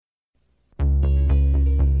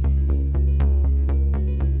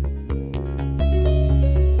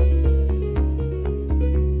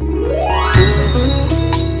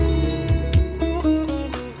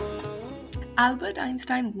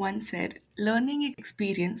Einstein once said, learning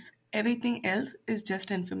experience, everything else is just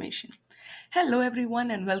information. Hello,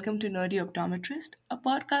 everyone, and welcome to Nerdy Optometrist, a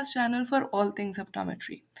podcast channel for all things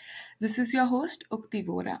optometry. This is your host, Ukti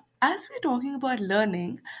Vora. As we're talking about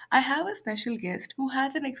learning, I have a special guest who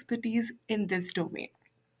has an expertise in this domain.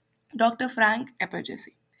 Dr. Frank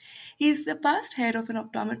Eperjesi. He is the past head of an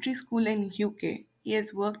optometry school in UK. He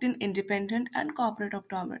has worked in independent and corporate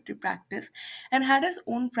optometry practice and had his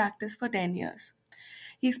own practice for 10 years.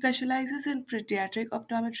 He specializes in pediatric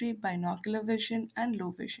optometry, binocular vision, and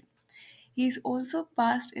low vision. He is also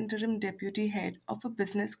past interim deputy head of a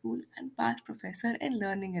business school and past professor in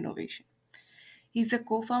learning innovation. He's a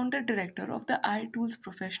co-founder director of the iTools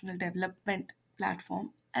professional development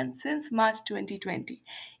platform, and since March 2020,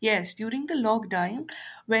 yes, during the lockdown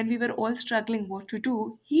when we were all struggling what to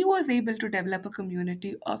do, he was able to develop a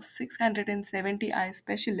community of 670 eye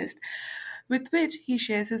specialists with which he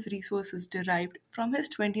shares his resources derived from his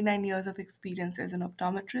 29 years of experience as an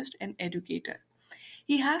optometrist and educator.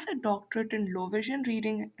 He has a doctorate in low vision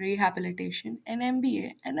reading rehabilitation, an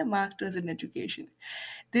MBA, and a master's in education.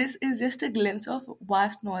 This is just a glimpse of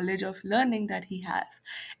vast knowledge of learning that he has.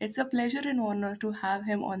 It's a pleasure and honor to have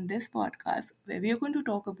him on this podcast where we are going to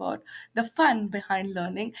talk about the fun behind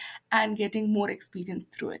learning and getting more experience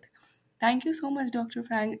through it. Thank you so much, Dr.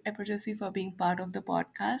 Frank Eperjesi, for being part of the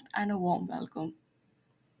podcast and a warm welcome.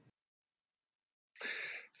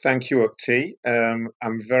 Thank you, Ukti.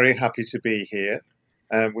 I'm very happy to be here.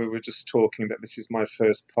 We were just talking that this is my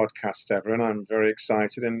first podcast ever, and I'm very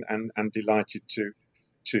excited and delighted to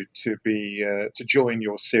join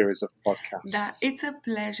your series of That podcasts. it's a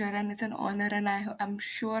pleasure and it's an honor, and I'm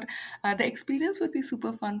sure the experience would be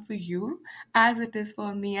super fun for you as it is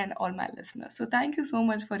for me and all my listeners. So thank you so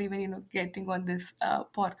much for even getting on this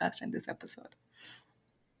podcast and this episode.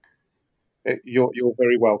 You're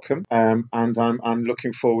very welcome, and I'm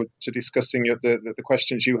looking forward to discussing the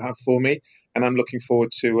questions you have for me, and I'm looking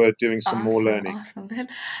forward to doing some more Awesome, learning. awesome. Well,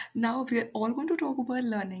 now we're all going to talk about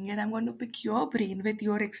learning, and I'm going to pick your brain with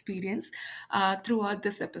your experience throughout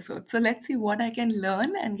this episode. So let's see what I can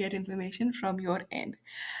learn and get information from your end.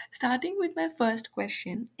 Starting with my first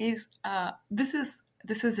question is this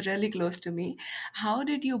is really close to me. How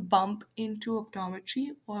did you bump into optometry,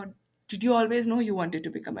 or did you always know you wanted to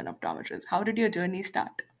become an optometrist? How did your journey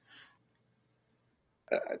start?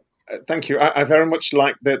 Thank you. I very much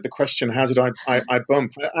like the question. How did I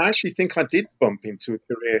bump? I actually think I did bump into a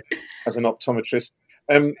career as an optometrist.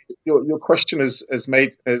 Your question has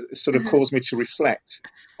sort of caused me to reflect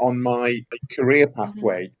on my career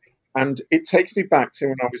pathway, and it takes me back to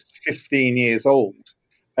when I was 15 years old,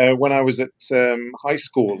 when I was at high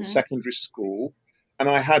school, secondary school, and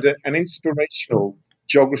I had an inspirational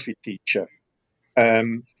geography teacher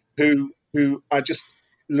who I just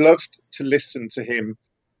loved to listen to him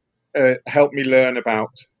helped me learn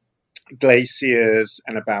about glaciers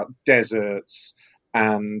and about deserts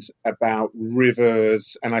and about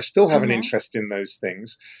rivers, and I still have an Mm-hmm. interest in those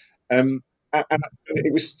things. And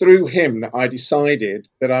it was through him that I decided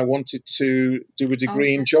that I wanted to do a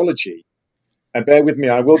degree in Okay. geology. And bear with me,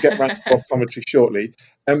 I will get round to optometry shortly.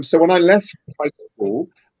 So when I left high school,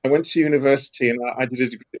 I went to university and I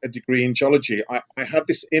did a degree in geology. I had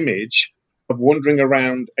this image of wandering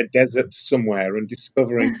around a desert somewhere and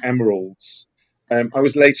discovering emeralds. I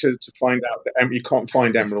was later to find out that you can't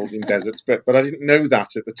find emeralds in deserts, but I didn't know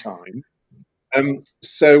that at the time.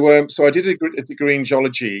 So I did a degree in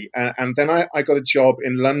geology, and then I got a job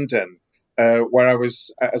in London, where I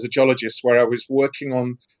was as a geologist, where I was working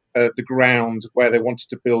on the ground where they wanted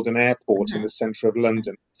to build an airport in the centre of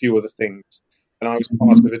London, a few other things. And I was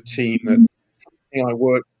part of a team that I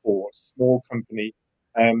worked for, a small company,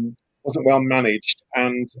 wasn't well managed,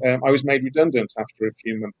 and I was made redundant after a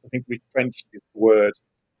few months. I think retrenched is the word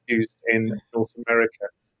used in North America.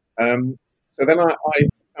 So then I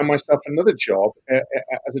found myself another job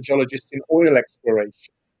as a geologist in oil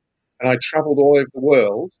exploration, and I travelled all over the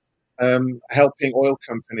world, helping oil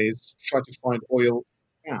companies try to find oil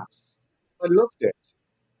and gas. I loved it.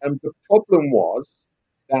 The problem was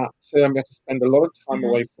that we had to spend a lot of time Mm-hmm.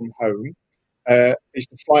 away from home. I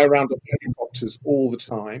used to fly around on helicopters all the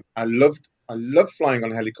time. I love flying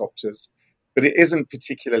on helicopters, but it isn't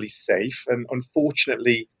particularly safe, and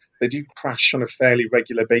unfortunately, they do crash on a fairly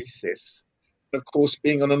regular basis. And of course,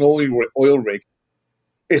 being on an oil rig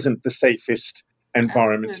isn't the safest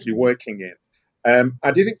environment to be Absolutely. working in.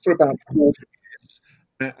 I did it for about 4 years,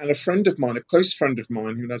 and a friend of mine, a close friend of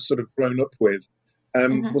mine, who I'd sort of grown up with,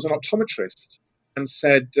 Mm-hmm. was an optometrist, and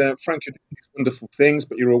said, "Frank, you're doing these wonderful things,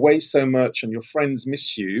 but you're away so much, and your friends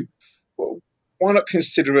miss you. Well, why not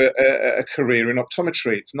consider a career in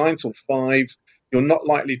optometry? It's 9 till 5. You're not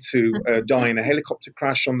likely to die in a helicopter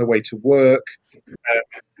crash on the way to work.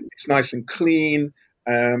 It's nice and clean,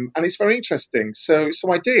 and it's very interesting. So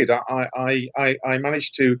I did. I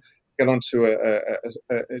managed to get onto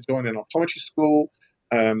join an optometry school,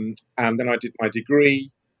 and then I did my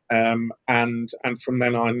degree, and from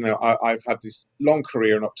then on, I've had this long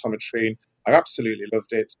career in optometry, and I absolutely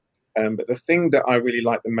loved it. But the thing that I really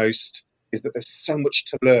like the most is that there's so much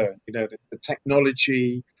to learn. You know, the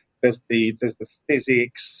technology, there's the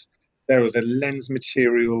physics, there are the lens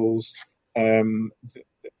materials. Um,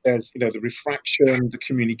 there's the refraction, the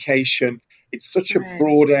communication. It's such a Right.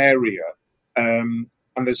 broad area, and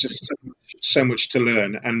there's just so much to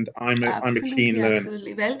learn. And I'm a keen Absolutely, learner.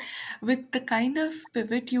 absolutely. Well, with the kind of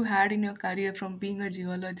pivot you had in your career from being a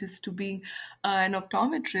geologist to being an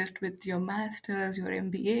optometrist with your master's, your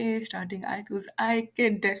MBA, starting ITOs, I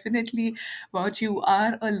can definitely vouch you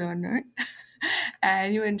are a learner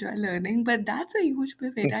and you enjoy learning. But that's a huge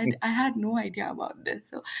pivot. I had no idea about this.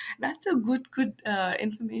 So that's a good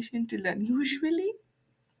information to learn. Usually,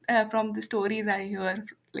 from the stories I hear,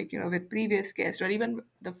 like, with previous guests or even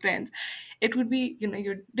the friends, it would be,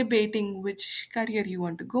 you're debating which career you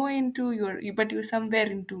want to go into, but you're somewhere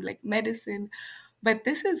into like medicine. But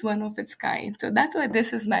this is one of its kind. So that's why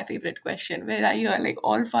this is my favorite question, where I hear like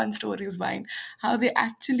all fun stories behind how they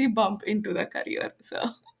actually bump into the career.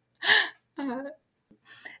 So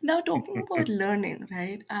now, talking about learning,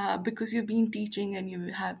 right? Because you've been teaching and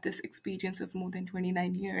you have this experience of more than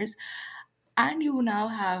 29 years, and you now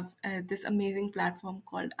have this amazing platform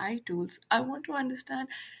called iTools. I want to understand,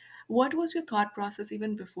 what was your thought process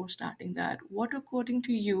even before starting that? What, according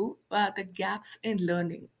to you, are the gaps in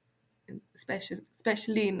learning,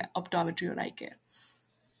 especially in optometry or eye care?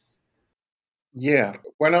 Yeah,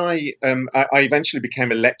 when I eventually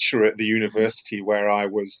became a lecturer at the university where I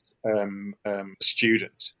was a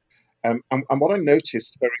student, and what I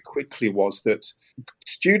noticed very quickly was that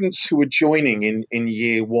students who were joining in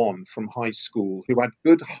year one from high school, who had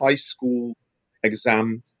good high school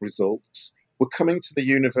exam results, were coming to the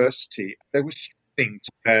university. They were struggling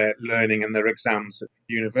to their learning and their exams at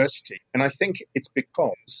the university, and I think it's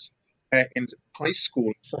because in high school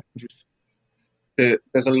and secondary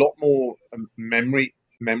there's a lot more memory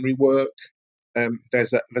work.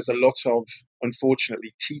 There's a lot of,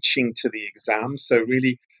 unfortunately, teaching to the exam. So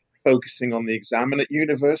really focusing on the exam. And at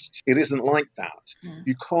university, it isn't like that.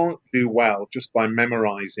 You can't do well just by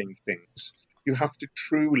memorizing things. You have to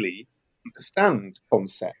truly understand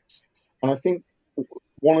concepts. And I think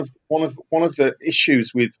one of the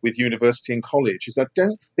issues with university and college is I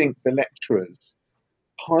don't think the lecturers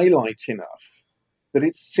highlight enough that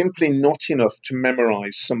it's simply not enough to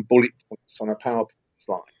memorize some bullet points on a PowerPoint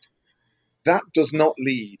slide. That does not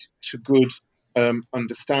lead to good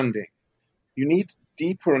understanding. You need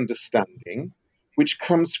deeper understanding, which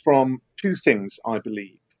comes from two things, I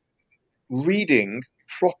believe. Reading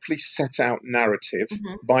properly set out narrative.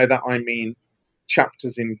 By that I mean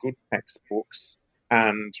chapters in good textbooks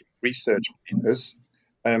and research papers.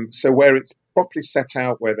 So where it's properly set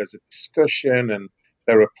out, where there's a discussion and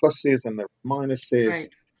there are pluses and there are minuses,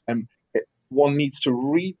 Right. one needs to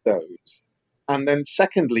read those. And then,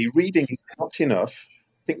 secondly, reading is not enough.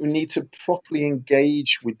 I think we need to properly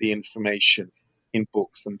engage with the information in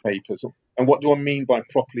books and papers. And what do I mean by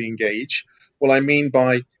properly engage? Well, I mean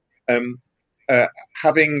by um, uh,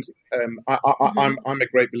 having. I'm a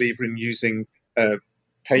great believer in using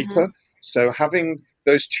paper, so having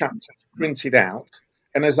those chapters printed out,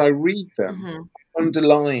 and as I read them, I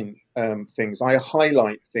underline things, I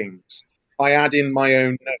highlight things, I add in my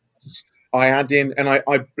own notes, I add in, and I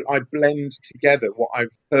blend together what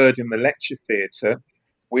I've heard in the lecture theatre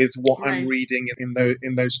with what I'm Right. reading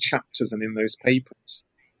in those chapters and in those papers.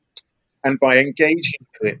 And by engaging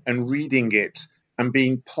with it and reading it and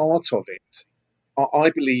being part of it,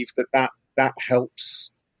 I believe that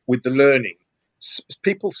helps with the learning.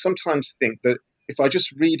 People sometimes think that if I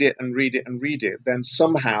just read it and read it and read it, then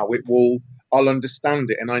somehow I'll understand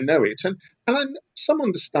it and I know it, and some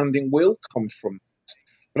understanding will come from.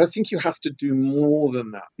 But I think you have to do more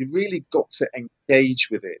than that. You really got to engage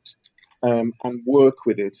with it, and work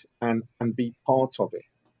with it, and be part of it,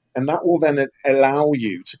 and that will then allow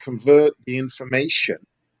you to convert the information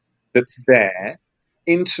that's there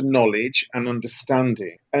into knowledge and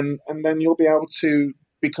understanding, and then you'll be able to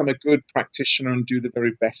become a good practitioner and do the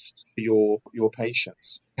very best for your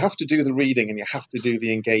patients. You have to do the reading and you have to do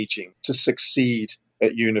the engaging to succeed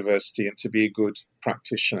at university and to be a good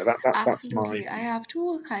practitioner. That's my Absolutely. I view. have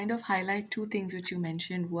to kind of highlight two things which you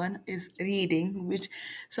mentioned. One is reading, which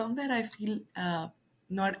somewhere I feel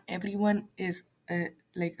not everyone is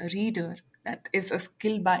like a reader. that is a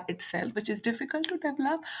skill by itself, which is difficult to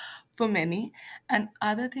develop for many. And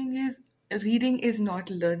other thing is, reading is not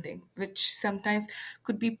learning, which sometimes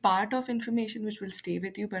could be part of information which will stay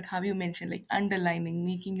with you. But how you mentioned, like underlining,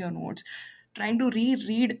 making your notes, trying to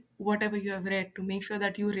reread whatever you have read to make sure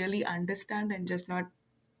that you really understand and just not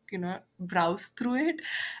browse through it.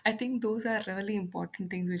 I think those are really important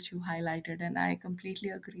things which you highlighted, and I completely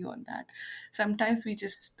agree on that. Sometimes we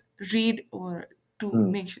just read or to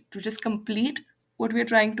Mm. make sure to just complete what we're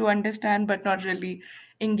trying to understand but not really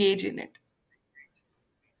engage in it.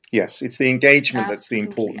 Yes, it's the engagement that's the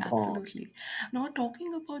Absolutely, important part. absolutely. Now,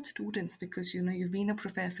 talking about students, because you've been a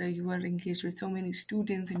professor, you are engaged with so many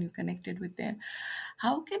students and you connected with them.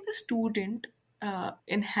 How can a student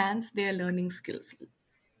enhance their learning skills?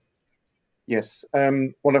 Yes,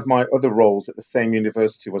 one of my other roles at the same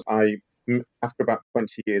university was after about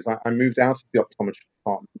 20 years, I moved out of the optometry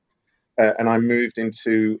department and I moved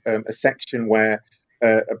into a section where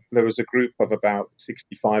there was a group of about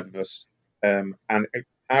 65 of us, and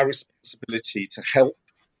our responsibility to help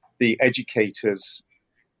the educators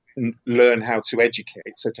learn how to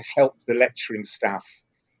educate, so to help the lecturing staff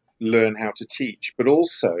learn how to teach, but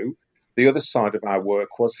also the other side of our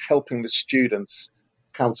work was helping the students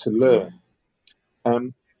how to learn.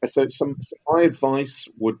 Um, so my advice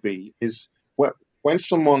would be is when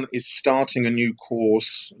someone is starting a new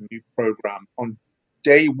course, a new program on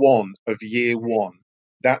day one of year one,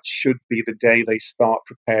 that should be the day they start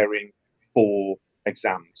preparing for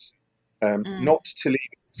exams. Not to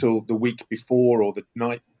leave it till the week before or the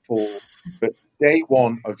night before, but day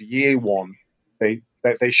one of year one, they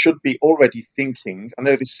should be already thinking. I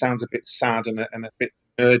know this sounds a bit sad and a bit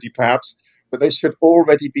nerdy perhaps, but they should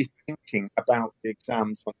already be thinking about the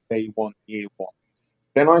exams on day one, year one.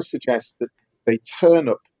 Then I suggest that they turn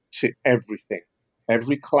up to everything,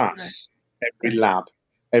 every Right. class, every lab,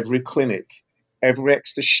 every clinic, every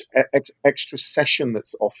extra session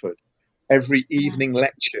that's offered, every evening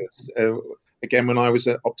lectures. Again, when I was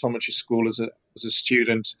at optometry school as a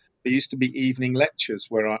student, there used to be evening lectures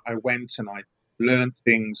where I went and I learned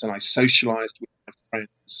things and I socialized with my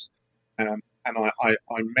friends. And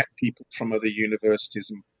I met people from other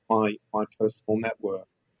universities and my personal network.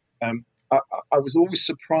 I was always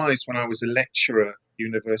surprised when I was a lecturer at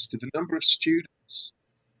university, the number of students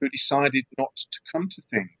who decided not to come to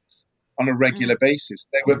things on a regular basis.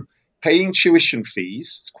 They were paying tuition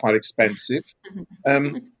fees, it's quite expensive,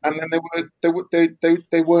 and then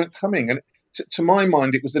they weren't coming. And to my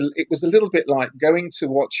mind, it was a little bit like going to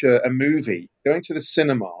watch a movie, going to the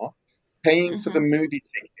cinema, paying for the movie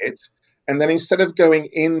ticket, and then instead of going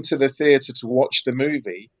into the theatre to watch the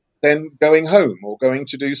movie, then going home or going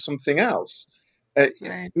to do something else. Uh,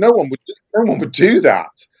 Right. no one would do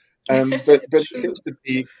that. But it True. seems to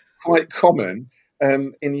be quite common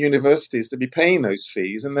in universities to be paying those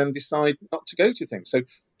fees and then decide not to go to things. So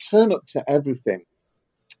turn up to everything.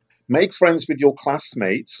 Make friends with your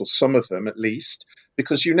classmates, or some of them at least,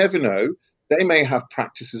 because you never know. They may have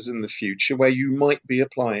practices in the future where you might be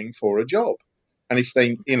applying for a job. And if Right. if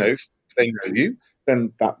they know you,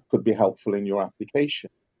 then that could be helpful in your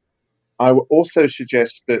application. I would also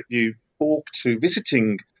suggest that you talk to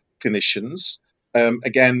visiting clinicians.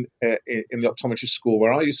 Again, in the optometry school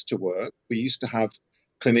where I used to work, we used to have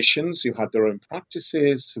clinicians who had their own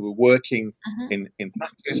practices, who were working in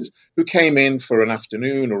practice, who came in for an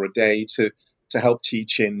afternoon or a day to help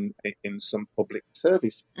teach in some public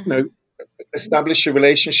service. Establish a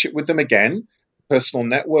relationship with them again. Personal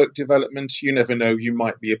network development. You never know, you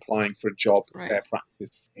might be applying for a job at Right. their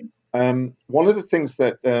practice. One of the things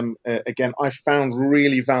that, again, I found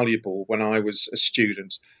really valuable when I was a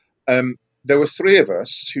student, there were three of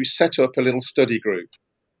us who set up a little study group.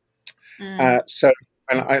 So,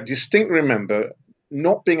 and I distinctly remember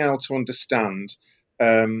not being able to understand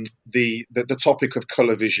the topic of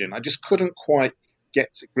color vision. I just couldn't quite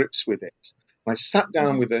get to grips with it. And I sat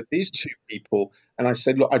down with these two people and I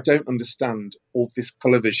said, "Look, I don't understand all this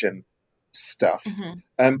color vision stuff."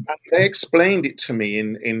 And they explained it to me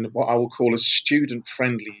in what I will call a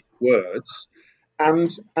student-friendly words, and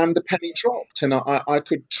the penny dropped, and I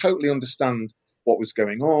could totally understand what was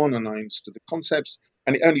going on, and I understood the concepts.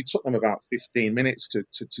 And it only took them about 15 minutes to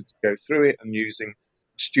go through it and using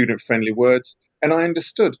student-friendly words, and I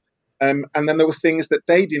understood. And then there were things that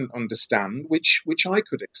they didn't understand, which I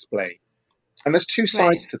could explain. And there's two Right.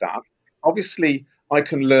 sides to that. Obviously, I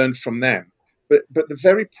can learn from them, but the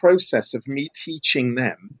very process of me teaching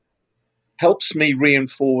them helps me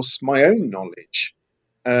reinforce my own knowledge.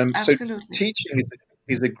 So Absolutely. teaching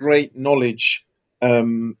is a great knowledge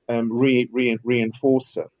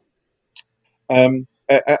reinforcer.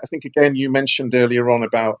 I think again you mentioned earlier on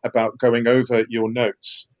about going over your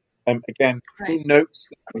notes. Again, Right. any notes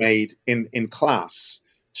that are made in class,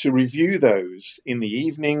 to review those in the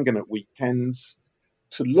evening and at weekends,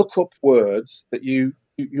 to look up words that you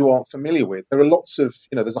aren't familiar with. There are lots of,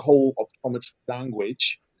 there's a whole optometry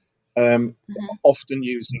language, often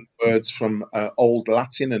using words from Old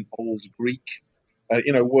Latin and Old Greek.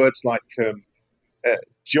 Words like uh,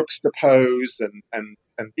 juxtapose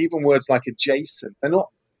and even words like adjacent. They're not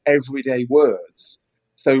everyday words.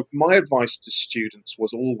 So my advice to students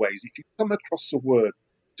was always, if you come across a word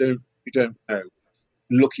you don't know,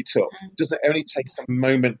 look it up. Does it only takes a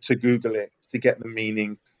moment to Google it to get the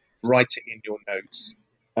meaning, write it in your notes,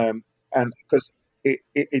 and because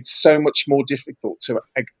it's so much more difficult to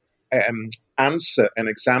um, answer an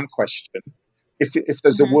exam question if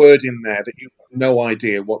there's a word in there that you have no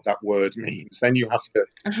idea what that word means, then you have to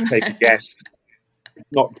take a Right. guess.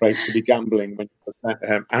 It's not great to be gambling when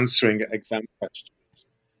you're answering exam questions.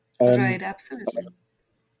 Um, Right, absolutely.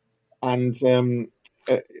 and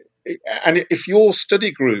uh, and if your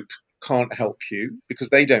study group can't help you because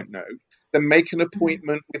they don't know, then make an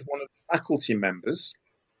appointment with one of the faculty members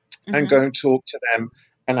and go and talk to them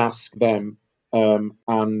and ask them.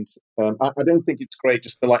 And I don't think it's great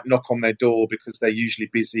just to like knock on their door because they're usually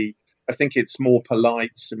busy. I think it's more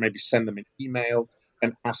polite to maybe send them an email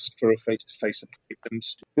and ask for a face-to-face appointment.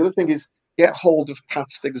 The other thing is get hold of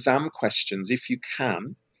past exam questions if you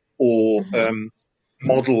can, or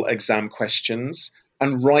model exam questions,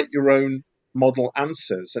 and write your own model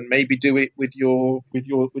answers, and maybe do it with your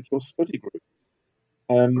study group.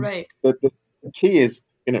 Um, Right. the key is,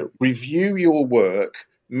 review your work,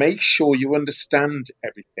 make sure you understand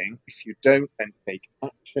everything. If you don't, then take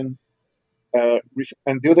action.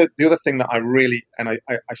 And the other thing that I really, and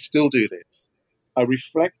I still do this, I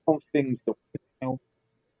reflect on things that went well,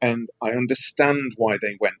 and I understand why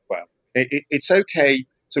they went well. It's okay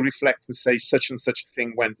to reflect and say such and such a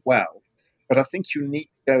thing went well, but I think you need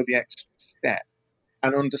to go the extra step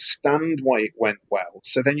and understand why it went well.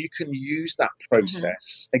 So then you can use that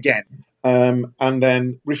process again, and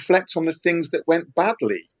then reflect on the things that went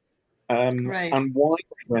badly, Right. and why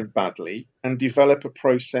it went badly, and develop a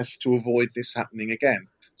process to avoid this happening again.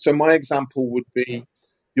 So my example would be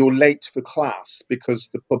you're late for class because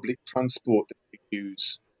the public transport that you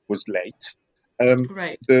use was late.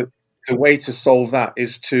 Right. The way to solve that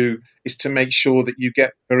is to make sure that you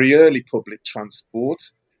get very early public transport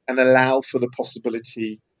and allow for the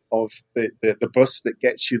possibility of the bus that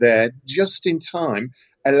gets you there just in time,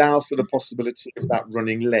 allow for the possibility of that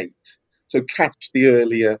running late. So catch the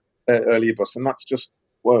earlier bus, and that's just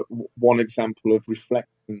one example of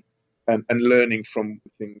reflection and learning from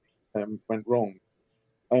things went wrong.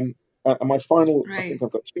 Um, and my final, I Right. think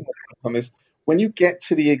I've got two more points on this. When you get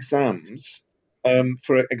to the exams,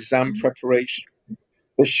 for exam preparation,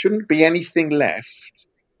 there shouldn't be anything left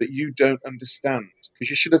that you don't understand because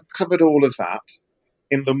you should have covered all of that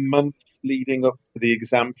in the months leading up to the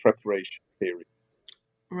exam preparation period.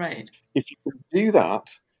 Right. If you can do that,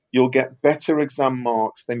 you'll get better exam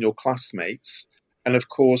marks than your classmates. And of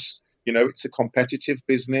course, it's a competitive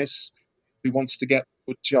business. Who wants to get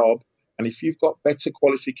a good job? And if you've got better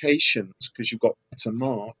qualifications because you've got better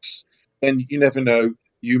marks, then you never know.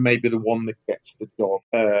 You may be the one that gets the job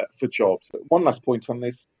for jobs. One last point on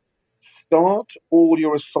this: start all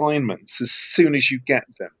your assignments as soon as you get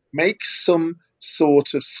them. Make some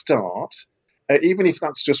sort of start, even if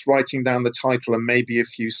that's just writing down the title and maybe a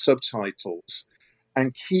few subtitles,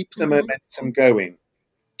 and keep the momentum going.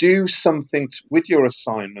 Do something with your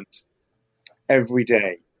assignment every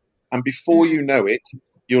day. And before you know it,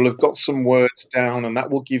 you'll have got some words down, and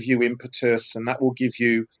that will give you impetus, and that will give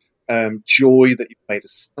you joy that you've made a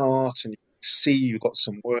start, and you see you've got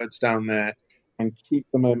some words down there, and keep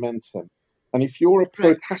the momentum. And if you're a Right.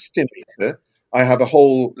 procrastinator, I have a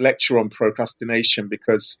whole lecture on procrastination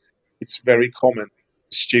because it's very common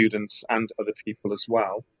for students and other people as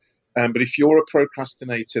well. But if you're a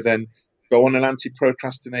procrastinator, then go on an anti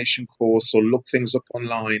procrastination course or look things up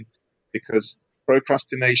online because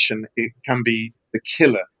procrastination, it can be the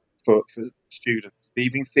killer for students.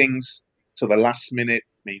 Leaving things to the last minute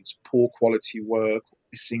means poor quality work,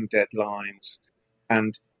 missing deadlines.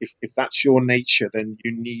 And if that's your nature, then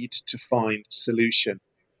you need to find a solution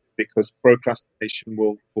because procrastination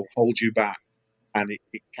will hold you back and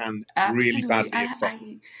it can really Absolutely. badly affect.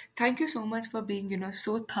 I thank you so much for being,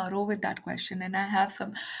 so thorough with that question. And I have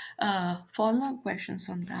some follow-up questions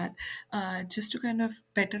on that, just to kind of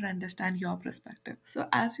better understand your perspective. So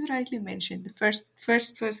as you rightly mentioned, the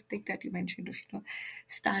first thing that you mentioned of,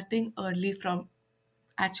 starting early from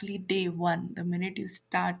actually day one, the minute you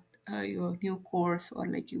start your new course, or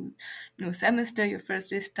like new semester, your first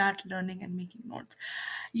day, start learning and making notes.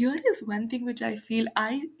 Here is one thing which I feel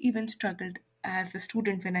I even struggled as a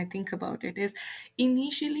student when I think about it is,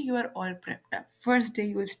 initially you are all prepped up. First day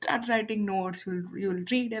you will start writing notes, you'll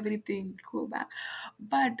read everything, go back.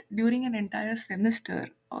 But during an entire semester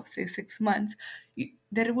of say 6 months,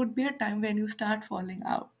 there would be a time when you start falling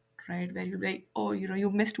out, right? Where you're like, oh,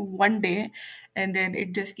 you missed one day, and then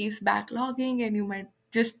it just keeps backlogging, and you might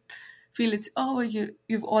just feel it's, oh,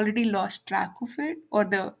 you've already lost track of it, or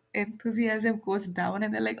the enthusiasm goes down,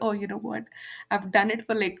 and they're like, oh, you know what, I've done it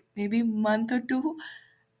for like maybe month or two,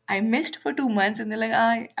 I missed for 2 months, and they're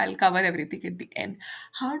like, I'll cover everything at the end.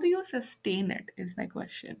 How do you sustain it is my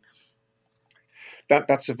question.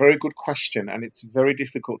 That's a very good question, and it's very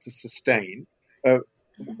difficult to sustain.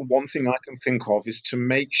 One thing I can think of is to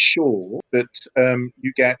make sure that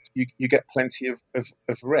you get plenty of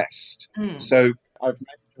rest. Mm. So I've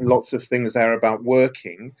mentioned lots of things there about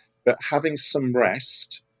working, but having some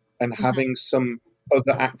rest and having some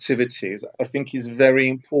other activities, I think, is very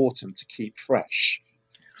important to keep fresh.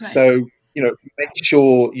 Right. So, make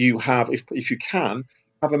sure you have, if you can,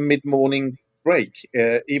 have a mid-morning break,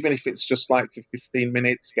 even if it's just like for 15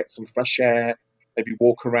 minutes, get some fresh air, maybe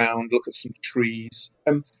walk around, look at some trees,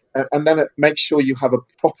 and then make sure you have a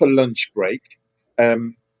proper lunch break.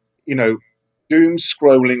 Um, you know, doom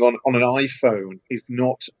scrolling on an iPhone is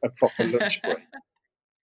not a proper lunch break.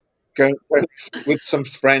 Go and sit with some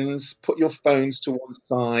friends, put your phones to one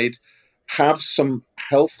side, have some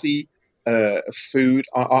healthy food.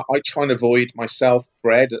 I try and avoid myself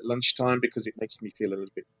bread at lunchtime because it makes me feel a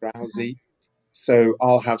little bit drowsy. So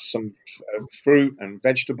I'll have some fruit and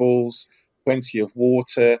vegetables, plenty of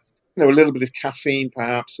water, a little bit of caffeine,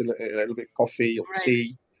 perhaps a little bit of coffee or Right.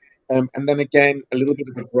 tea, and then again a little bit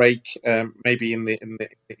of a break, maybe in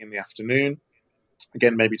the afternoon.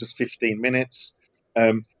 Again, maybe just 15 minutes.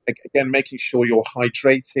 Again, making sure you're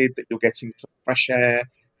hydrated, that you're getting some fresh air,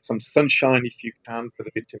 some sunshine if you can for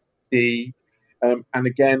the vitamin D. And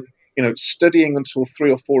again, studying until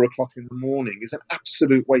 3 or 4 o'clock in the morning is an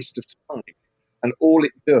absolute waste of time. And all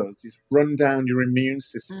it does is run down your immune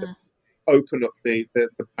system, Mm. open up the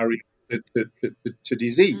barrier to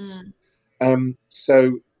disease. Mm.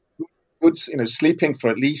 So good, sleeping for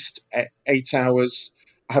at least 8 hours.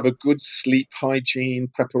 Have a good sleep hygiene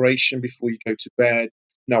preparation before you go to bed.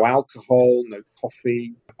 No alcohol, no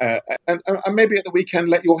coffee, and maybe at the weekend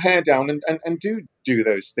let your hair down and do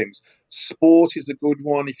those things. Sport is a good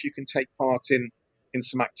one if you can take part in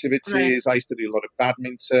some Right. activities. I used to do a lot of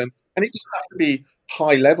badminton, and it doesn't have to be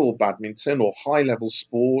high level badminton or high level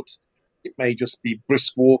sport. It may just be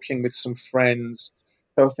brisk walking with some friends.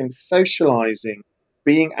 So I think socializing,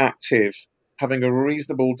 being active, having a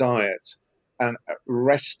reasonable diet, and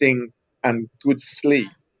resting and good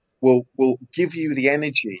sleep will give you the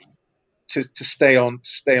energy to stay on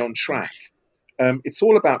track. It's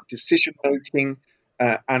all about decision making,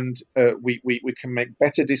 and we can make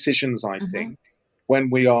better decisions, I Mm-hmm. think,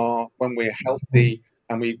 when we're healthy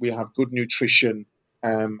and we have good nutrition,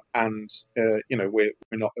 and we're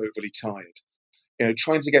not overly tired.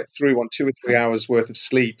 Trying to get through on 2 or 3 hours worth of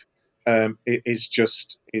sleep, is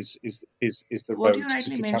just is the What you road to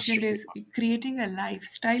rightly mentioned catastrophe. is creating a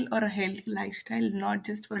lifestyle or a healthy lifestyle, not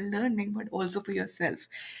just for learning, but also for yourself,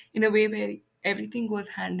 in a way where everything goes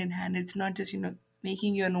hand in hand. It's not just,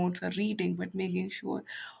 making your notes or reading, but making sure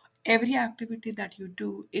every activity that you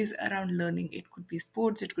do is around learning. It could be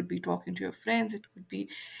sports, it could be talking to your friends, it could be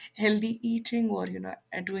healthy eating, or,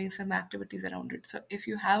 doing some activities around it. So if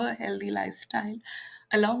you have a healthy lifestyle,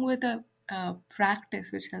 along with a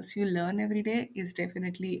practice which helps you learn every day, is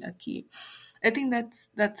definitely a key. I think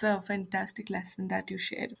that's a fantastic lesson that you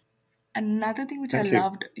shared. Another thing which I Thank you.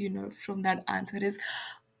 loved, from that answer is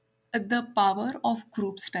the power of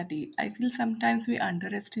group study. I feel sometimes we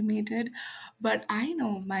underestimate it, but I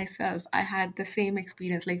know myself, I had the same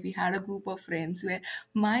experience. Like, we had a group of friends where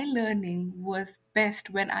my learning was best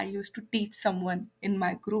when I used to teach someone in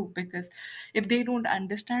my group, because if they don't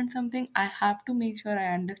understand something, I have to make sure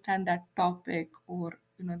I understand that topic, or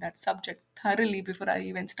that subject thoroughly before I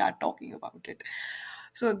even start talking about it.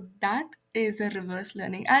 So that is a reverse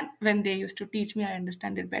learning. And when they used to teach me, I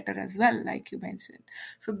understand it better as well, like you mentioned.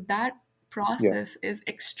 So that Yes. process is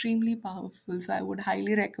extremely powerful. So I would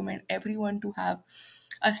highly recommend everyone to have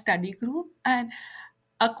a study group. And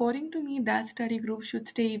according to me, that study group should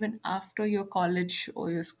stay even after your college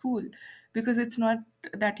or your school, because it's not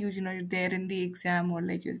that you're there in the exam, or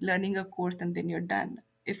like you're learning a course and then you're done.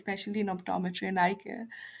 Especially in optometry and eye care,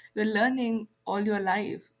 you're learning all your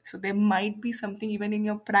life. So there might be something even in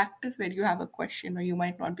your practice where you have a question or you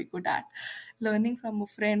might not be good at. Learning from a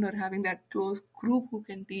friend or having that close group who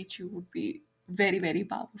can teach you would be very, very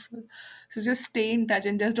powerful. So just stay in touch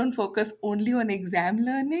and just don't focus only on exam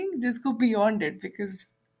learning. Just go beyond it, because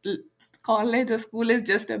l- college or school is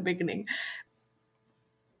just a beginning.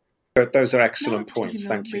 But those are Now, excellent points.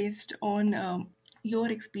 Thank you. based on your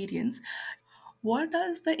experience, what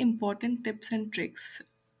are the important tips and tricks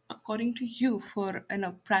according to you for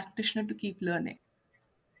a practitioner to keep learning?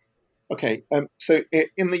 Okay, so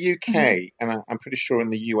in the Hmm. UK, and I'm pretty sure in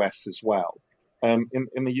the US as well, in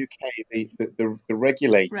the UK, the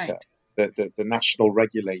regulator, Right. the national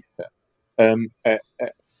regulator, um, uh, uh,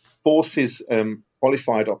 forces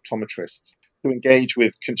qualified optometrists to engage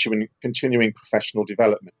with continuing professional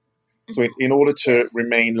development. So, in order to Yes.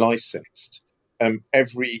 remain licensed,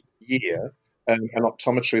 every year, an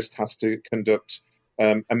optometrist has to conduct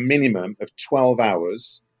a minimum of 12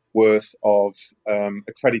 hours worth of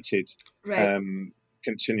accredited Right. um,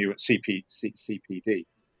 continuous CPD.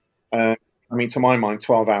 Uh, I mean, to my mind,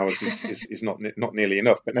 12 hours is not nearly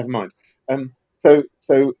enough, but never mind. So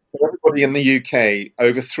everybody in the UK,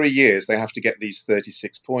 over 3 years, they have to get these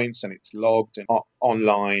 36 points, and it's logged and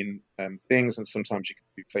online things, and sometimes you can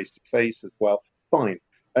do face to face as well. Fine.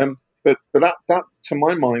 But that to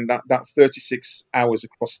my mind, that 36 hours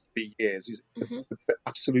across 3 years is the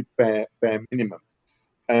absolute bare minimum.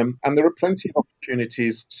 And there are plenty of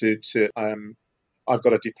opportunities to I've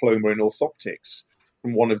got a diploma in orthoptics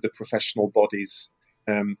from one of the professional bodies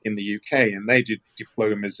in the UK, and they do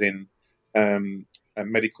diplomas in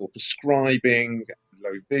medical prescribing,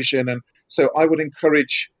 low vision, and so I would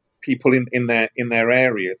encourage people in their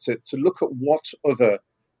area to look at what other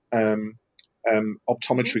um,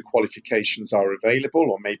 optometry qualifications are available,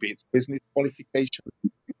 or maybe it's business qualifications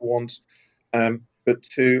people want, but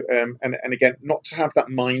to and again, not to have that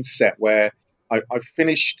mindset where I've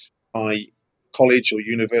finished my college or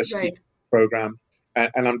university Right. program,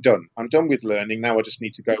 and I'm done. I'm done with learning. Now I just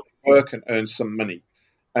need to go work and earn some money.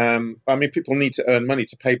 I mean, people need to earn money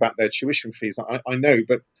to pay back their tuition fees. I know,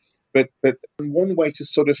 but one way to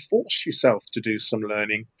sort of force yourself to do some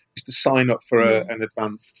learning is to sign up for an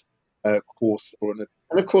advanced course, and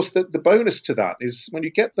of course the bonus to that is when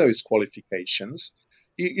you get those qualifications,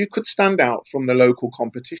 you could stand out from the local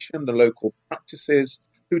competition, the local practices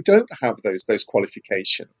who don't have those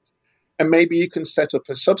qualifications. And maybe you can set up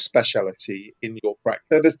a subspecialty in your practice.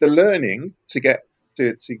 So there's the learning to get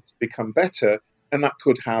to become better, and that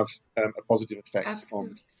could have a positive effect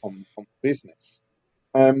Absolutely. on business.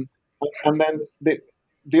 Um, and then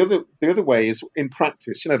the other way is in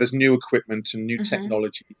practice. You know, there's new equipment and new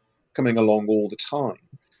technology coming along all the time.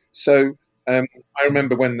 So I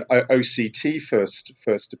remember when OCT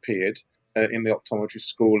first appeared in the optometry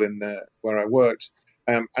school where I worked,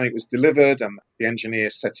 and it was delivered, and the engineer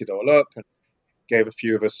set it all up and gave a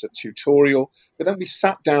few of us a tutorial. But then we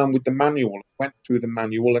sat down with the manual, went through the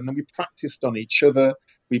manual, and then we practiced on each other.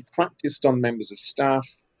 We practiced on members of staff.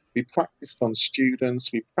 We practiced on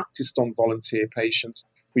students. We practiced on volunteer patients.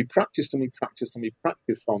 We practiced and we practiced and we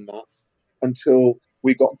practiced on that until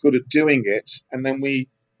we got good at doing it, and then we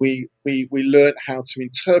learned how to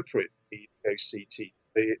interpret the OCTs.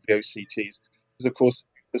 Because of course,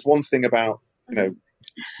 there's one thing about you know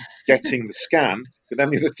getting the scan. But then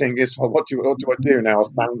the other thing is, well, what do I do now? I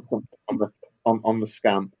found something on the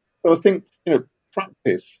scan. So I think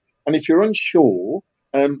practice, and if you're unsure,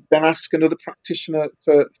 then ask another practitioner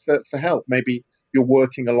for help. Maybe you're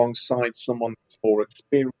working alongside someone that's more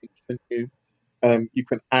experienced than you. You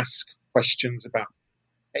can ask questions about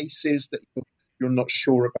cases that you're not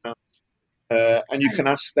sure about, and you can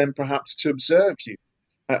Right. ask them perhaps to observe you.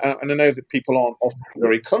 And I know that people aren't often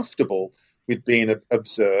very comfortable with being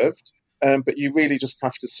observed, but you really just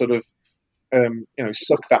have to sort of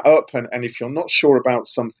suck that up. And if you're not sure about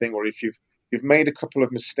something, or if you've made a couple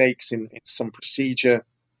of mistakes in some procedure,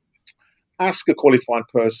 ask a qualified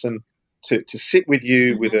person to sit with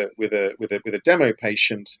you with a demo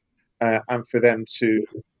patient, and for them to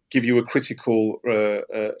give you a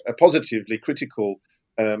positively critical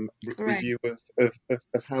Right. review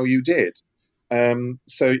of how you did.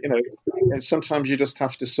 So sometimes you just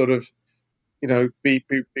have to sort of be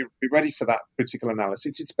ready for that critical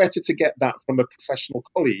analysis. It's better to get that from a professional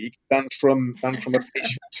colleague than from a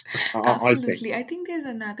patient. I think. Absolutely. I think there's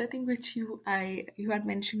another thing which you had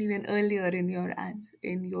mentioned even earlier in your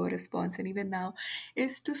in your response, and even now,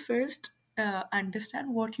 is to first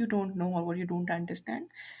understand what you don't know or what you don't understand,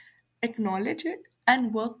 acknowledge it,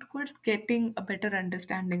 and work towards getting a better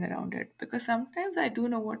understanding around it. Because sometimes I do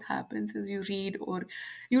know what happens is you read, or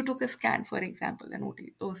you took a scan, for example, an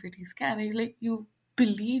OCT scan, and you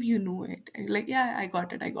believe you know it. And you're like, yeah, I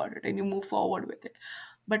got it, and you move forward with it.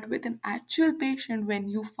 But with an actual patient, when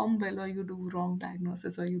you fumble or you do wrong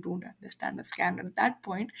diagnosis or you don't understand the scan at that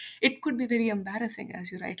point, it could be very embarrassing,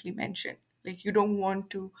 as you rightly mentioned. Like you don't want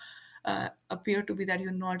to appear to be that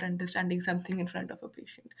you're not understanding something in front of a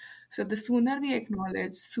patient. So the sooner we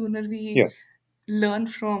acknowledge, sooner we Yes, learn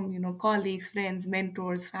from colleagues, friends,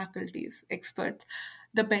 mentors, faculties, experts,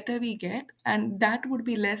 the better we get, and that would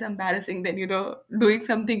be less embarrassing than doing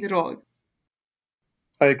something wrong.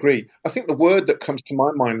 I agree. I think the word that comes to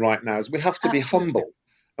my mind right now is we have to be Absolutely. humble,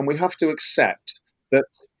 and we have to accept that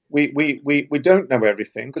we don't know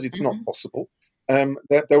everything because it's not Hmm. possible.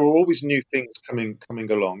 There are always new things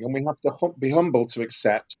coming along, and we have to be humble to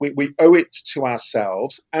accept we owe it to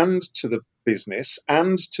ourselves and to the business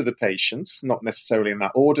and to the patients, not necessarily in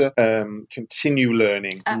that order. Continue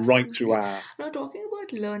learning right through Absolutely. our. Now, talking about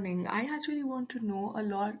learning, I actually want to know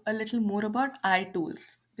a little more about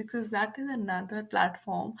iTools, because that is another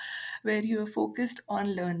platform where you are focused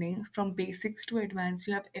on learning from basics to advanced.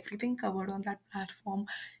 You have everything covered on that platform.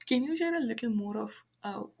 Can you share a little more of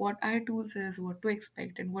what iTools is, what to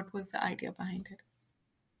expect, and what was the idea behind it?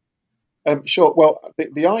 Sure. Well,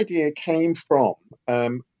 the idea came from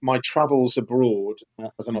my travels abroad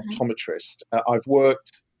as an Mm-hmm. optometrist.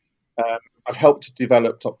 Um, I've helped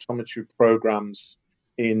develop optometry programs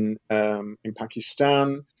in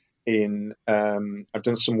Pakistan. I've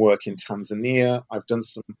done some work in Tanzania. I've done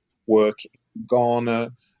some work in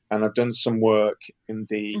Ghana, and I've done some work in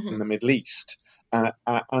Mm-hmm. the Middle East.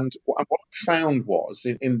 And what I found was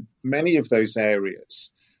in many of those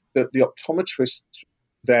areas that the optometrists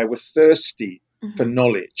there were thirsty for Mm-hmm.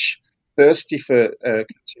 knowledge, thirsty for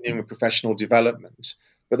continuing professional development,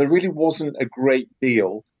 but there really wasn't a great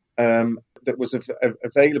deal that was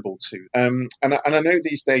available to. And I know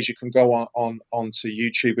these days you can go on onto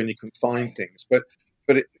YouTube and you can find Right. things, but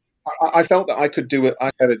I felt that I could do it.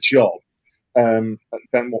 I had a job than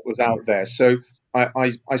what was out there. So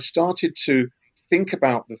I started to think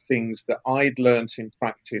about the things that I'd learnt in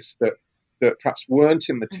practice that perhaps weren't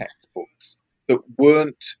in the textbooks, that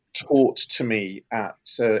weren't taught to me at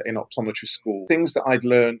in optometry school, things that I'd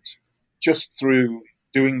learnt just through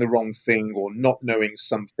doing the wrong thing or not knowing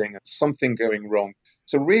something and something going wrong.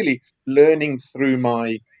 So really learning through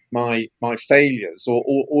my failures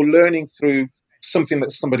or learning through something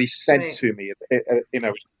that somebody said Right. to me,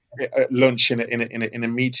 at lunch in a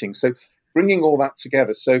meeting. So bringing all that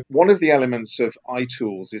together. So one of the elements of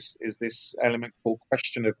iTools is this element called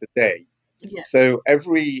question of the day. Yeah. So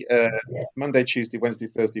every Monday, Tuesday, Wednesday,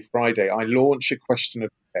 Thursday, Friday, I launch a question of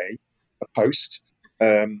the day, a post,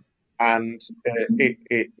 um, and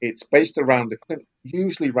it's based around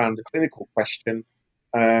usually around a clinical question,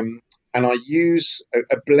 um, and I use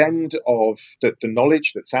a blend of the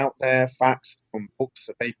knowledge that's out there, facts from books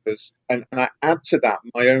and papers, and I add to that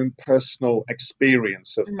my own personal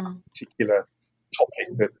experience of that Mm-hmm. particular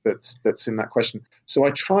topic that's in that question. So I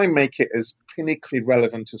try and make it as clinically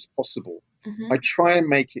relevant as possible. I Mm-hmm. try and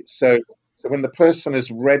make it so when the person has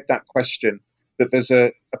read that question, that there's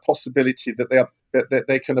a possibility that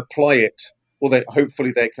they can apply it, or they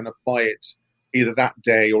hopefully they can apply it either that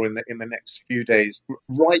day or in the next few days,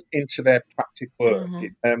 right into their practice work.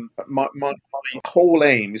 Mm-hmm. My whole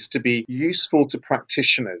aim is to be useful to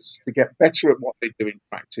practitioners, to get better at what they do in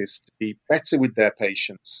practice, to be better with their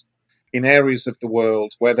patients in areas of the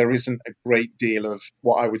world where there isn't a great deal of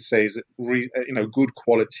what I would say is good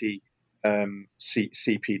quality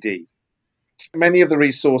CPD. Many of the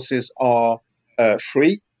resources are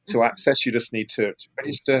free to access. You just need to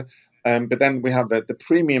register. But then we have the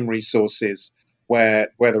premium resources where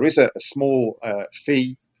there is a small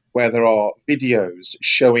fee, where there are videos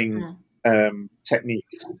showing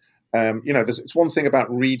techniques. It's one thing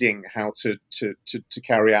about reading how to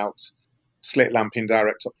carry out slit lamp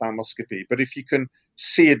indirect ophthalmoscopy, but if you can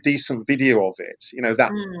see a decent video of it,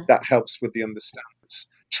 Mm-hmm. that helps with the understanding.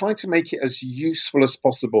 Try to make it as useful as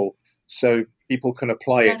possible so people can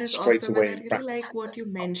apply it That is straight awesome, and away I in really practice. like what you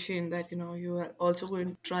mentioned, that you are also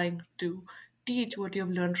going trying to teach what you've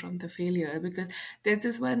learned from the failure, because there's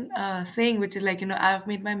this one saying which is like, I've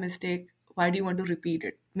made my mistake. Why do you want to repeat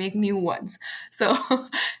it? Make new ones. So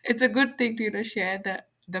it's a good thing to share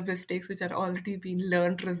the mistakes which are already been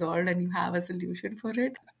learned, resolved, and you have a solution for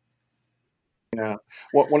it. Yeah.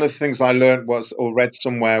 One of the things I learned was or read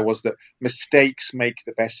somewhere was that mistakes make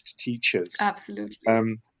the best teachers. Absolutely.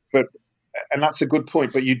 Um, but and that's a good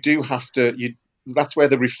point. But you do have to. That's where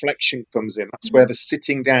the reflection comes in. That's where Hmm. the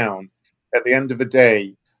sitting down at the end of the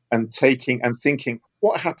day and taking and thinking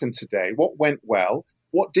what happened today, what went well,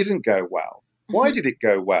 what didn't go well, why Hmm. did it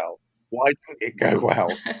go well, Why didn't it go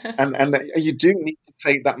well? And you do need to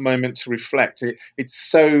take that moment to reflect. It's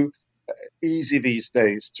so easy these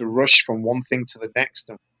days to rush from one thing to the next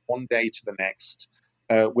and one day to the next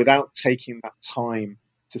without taking that time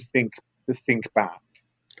to think back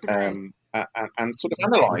Right. and sort of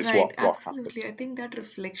analyze Right, what happened. absolutely. I think that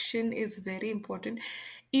reflection is very important,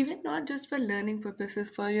 even not just for learning purposes,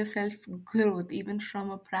 for your self growth, even from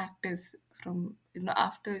a practice, from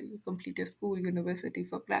after you complete your school, university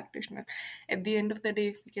for practitioners. At the end of the day,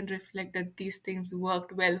 if you can reflect that these things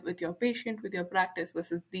worked well with your patient, with your practice,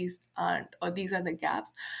 versus these aren't, or these are the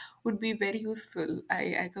gaps, would be very useful.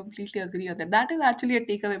 I completely agree on that. That is actually a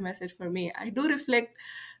takeaway message for me. I do reflect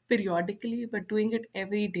periodically, but doing it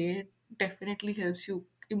every day definitely helps you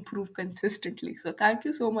improve consistently. So thank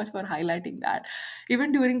you so much for highlighting that.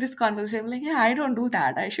 Even during this conversation, I'm like, yeah, I don't do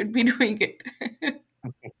that. I should be doing it.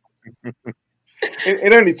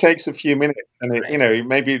 It only takes a few minutes, and Right. you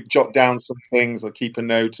maybe jot down some things or keep a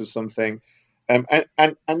note of something, and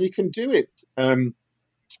you can do it. I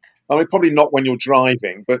mean, probably not when you're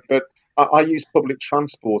driving, but I use public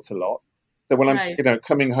transport a lot. So when I'm, Right.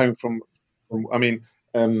 coming home from I mean,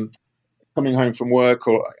 um, coming home from work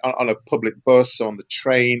or on a public bus or on the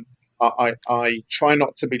train, I try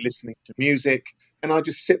not to be listening to music, and I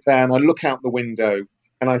just sit there and I look out the window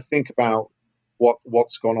and I think about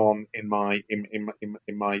what's gone on in my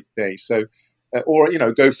day. So, or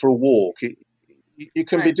go for a walk. You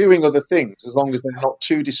can be Right. doing other things as long as they're not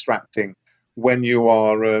too distracting when you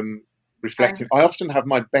are reflecting. And I often have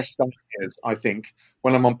my best ideas, I think,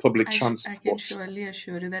 when I'm on public I can transport. surely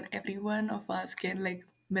assure you that every one of us can like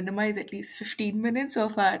minimize at least 15 minutes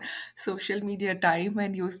of our social media time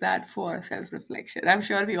and use that for self reflection. I'm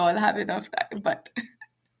sure we all have enough time, but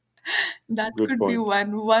that Good could be point.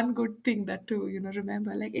 one good thing that to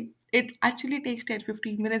remember, like it actually takes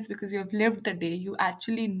 10-15 minutes because you have lived the day, you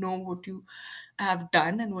actually know what you have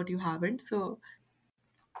done and what you haven't. So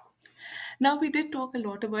now we did talk a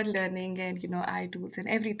lot about learning and eye tools and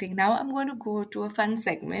everything. Now I'm going to go to a fun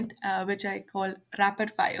segment, which I call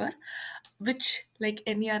rapid fire, which, like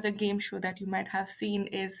any other game show that you might have seen,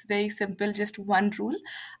 is very simple. Just one rule: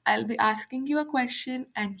 I'll be asking you a question,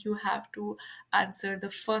 and you have to answer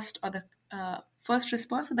the first or the first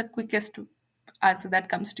response or the quickest answer that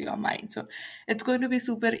comes to your mind. So it's going to be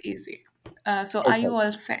super easy. So are you Okay,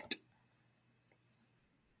 all set?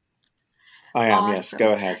 I am. Yes,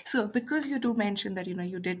 go Awesome. ahead. So, because you do mention that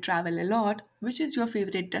you did travel a lot, which is your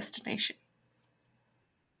favorite destination?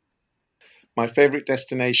 My favorite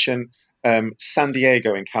destination, San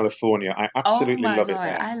Diego in California. I Oh absolutely my love it god,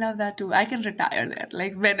 there. I love that too. I can retire there,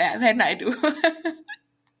 like when I do.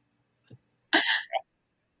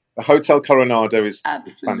 The Hotel Coronado is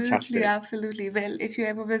Absolutely, fantastic. absolutely. Well, if you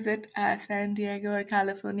ever visit San Diego or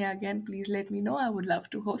California again, please let me know. I would love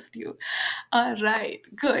to host you. All right,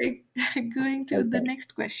 going going to the Okay.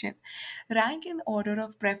 next question. Rank in order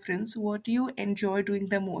of preference. What do you enjoy doing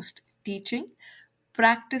the most? Teaching,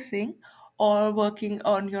 practicing, or working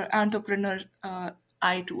on your entrepreneur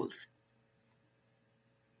eye tools?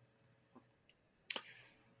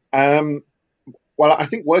 Um, well, I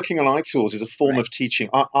think working on iTools is a form Right. of teaching.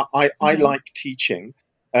 I Mm-hmm. like teaching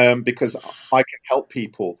because I can help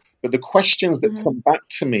people. But the questions that Mm-hmm. come back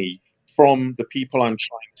to me from the people I'm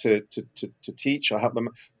trying to teach, I help them.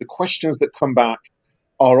 The questions that come back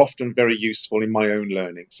are often very useful in my own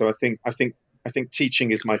learning. So I think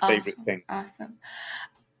teaching is my favorite Awesome. thing. Awesome.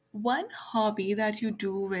 One hobby that you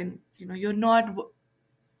do when you're not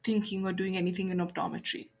thinking or doing anything in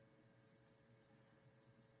optometry.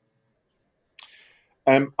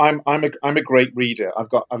 I'm a great reader. I've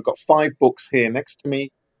got 5 books here next to me,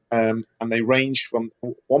 and they range from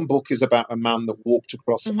one book is about a man that walked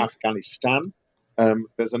across Mm-hmm. Afghanistan.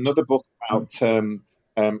 There's another book about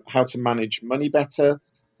how to manage money better.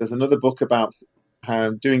 There's another book about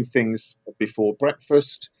doing things before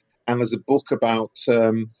breakfast, and there's a book about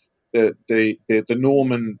the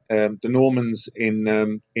Normans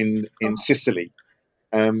in Sicily.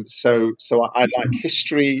 So I like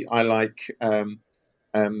history. I like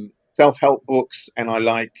self-help books, and I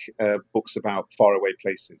like books about faraway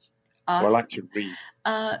places. So I like Awesome. to read.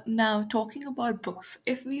 Now, talking about books,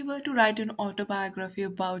 if we were to write an autobiography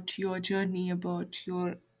about your journey, about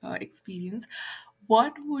your experience,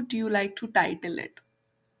 what would you like to title it?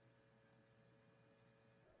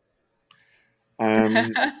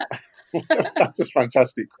 Um, that's a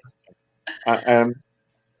fantastic question. Uh,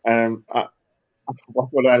 um, uh, what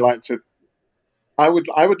would I like to? I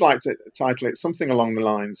would like to title it something along the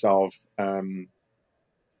lines of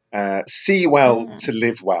 "See well to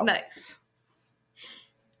live well." Nice.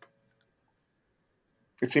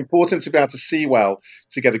 It's important to be able to see well,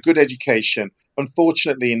 to get a good education.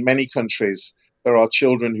 Unfortunately, in many countries, there are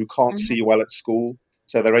children who can't Mhm. see well at school,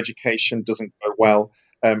 so their education doesn't go well.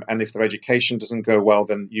 And if their education doesn't go well,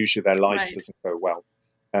 then usually their life Right. doesn't go well.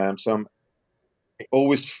 So I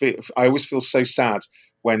always feel so sad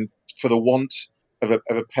when, for the want of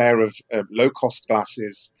a pair of low cost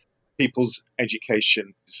glasses, people's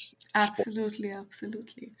education is spoiled. Absolutely,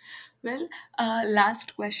 absolutely. Well,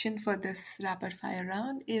 last question for this rapid fire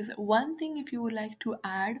round is one thing if you would like to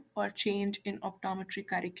add or change in optometry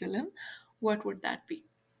curriculum, what would that be?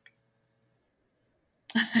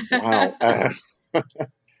 Wow.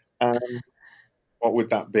 Um, what would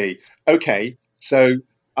that be? Okay, so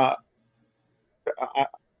uh, I,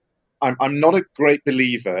 I'm not a great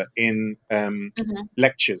believer in Mhm.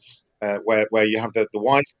 lectures where you have the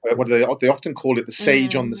wise, what do they often call it, the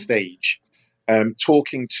sage on the Mm, stage,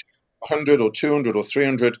 talking to 100 or 200 or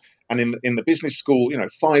 300, and in the business school,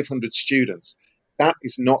 500 students. That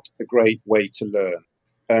is not a great way to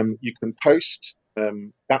learn. You can post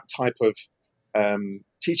that type of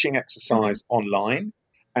teaching mhm. exercise online,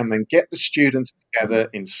 and then get the students together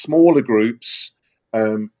in smaller groups,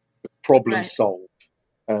 problem Right. solve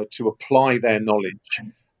to apply their knowledge,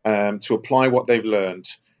 to apply what they've learned.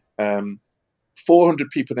 Um, 400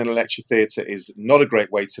 people in a lecture theatre is not a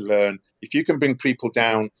great way to learn. If you can bring people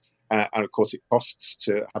down, and of course it costs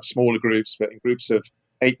to have smaller groups, but in groups of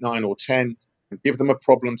 8, 9, or 10, and give them a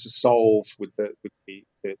problem to solve with the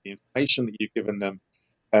information that you've given them,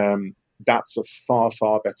 that's a far,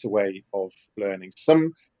 far better way of learning.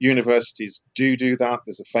 Some universities do that.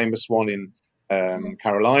 There's a famous one in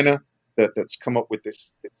Carolina that's come up with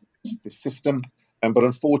this system. But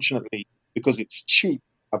unfortunately, because it's cheap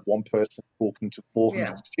to have one person talking to 400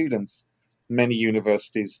 Yeah. students, many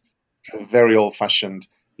universities have a very old fashioned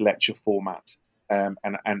lecture format. And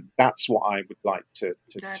that's what I would like to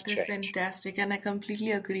That is change. fantastic, and I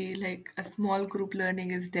completely agree. Like, a small group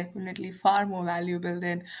learning is definitely far more valuable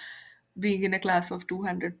than being in a class of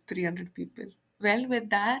 200, 300 people. Well, with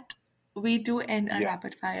that, we do end our Yeah,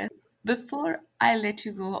 rapid fire. Before I let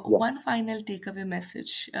you go, one yes. final takeaway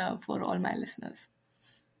message for all my listeners.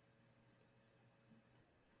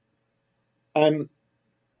 Um,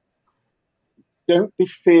 don't be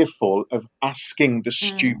fearful of asking the Mm,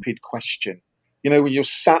 stupid question. When you're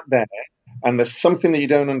sat there and there's something that you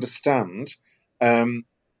don't understand, um,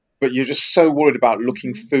 but you're just so worried about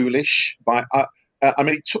looking foolish. I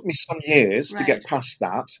mean, it took me some years to get right, past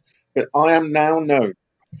that, but I am now known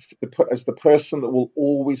as the person that will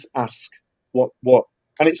always ask what,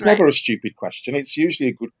 and it's right. never a stupid question. It's usually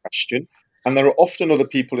a good question, and there are often other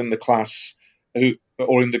people in the class who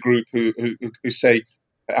or in the group who say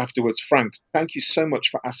afterwards, Frank, thank you so much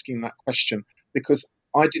for asking that question because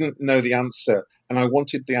I didn't know the answer and I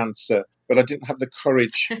wanted the answer, but I didn't have the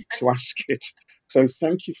courage to ask it. So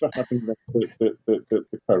thank you for having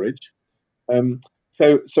the courage.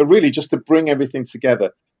 So really, just to bring everything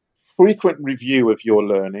together, frequent review of your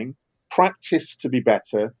learning, practice to be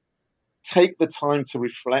better, take the time to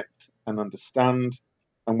reflect and understand,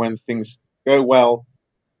 and when things go well,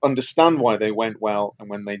 understand why they went well, and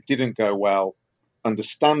when they didn't go well,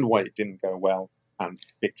 understand why it didn't go well and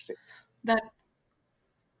fix it. That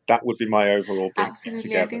That would be my overall bringing it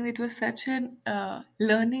Absolutely. I together. think it was such an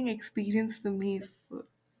learning experience for me for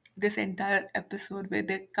this entire episode where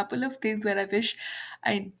there are a couple of things where I wish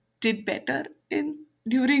I did better in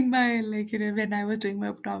during my, like, when I was doing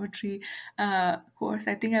my optometry course.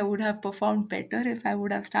 I think I would have performed better if I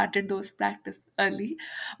would have started those practice early.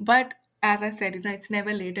 But as I said, it's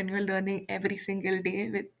never late and you're learning every single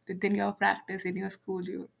day within your practice in your school,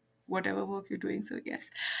 whatever work you're doing. So yes,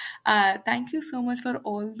 thank you so much for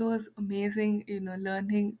all those amazing,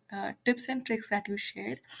 learning tips and tricks that you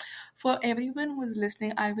shared. For everyone who is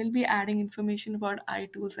listening, I will be adding information about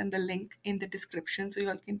iTools and the link in the description, so you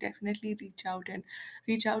all can definitely reach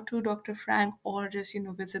out to Dr. Frank, or just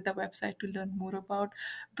visit the website to learn more about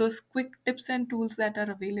those quick tips and tools that are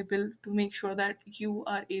available to make sure that you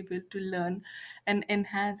are able to learn and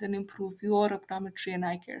enhance and improve your optometry and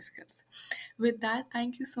eye care skills. With that,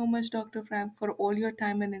 thank you so much, Dr. Frank, for all your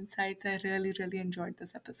time and insights. I really, really enjoyed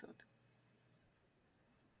this episode.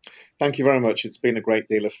 Thank you very much. It's been a great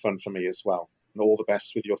deal of fun for me as well. And all the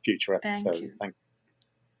best with your future Thank episodes. you. Thank you.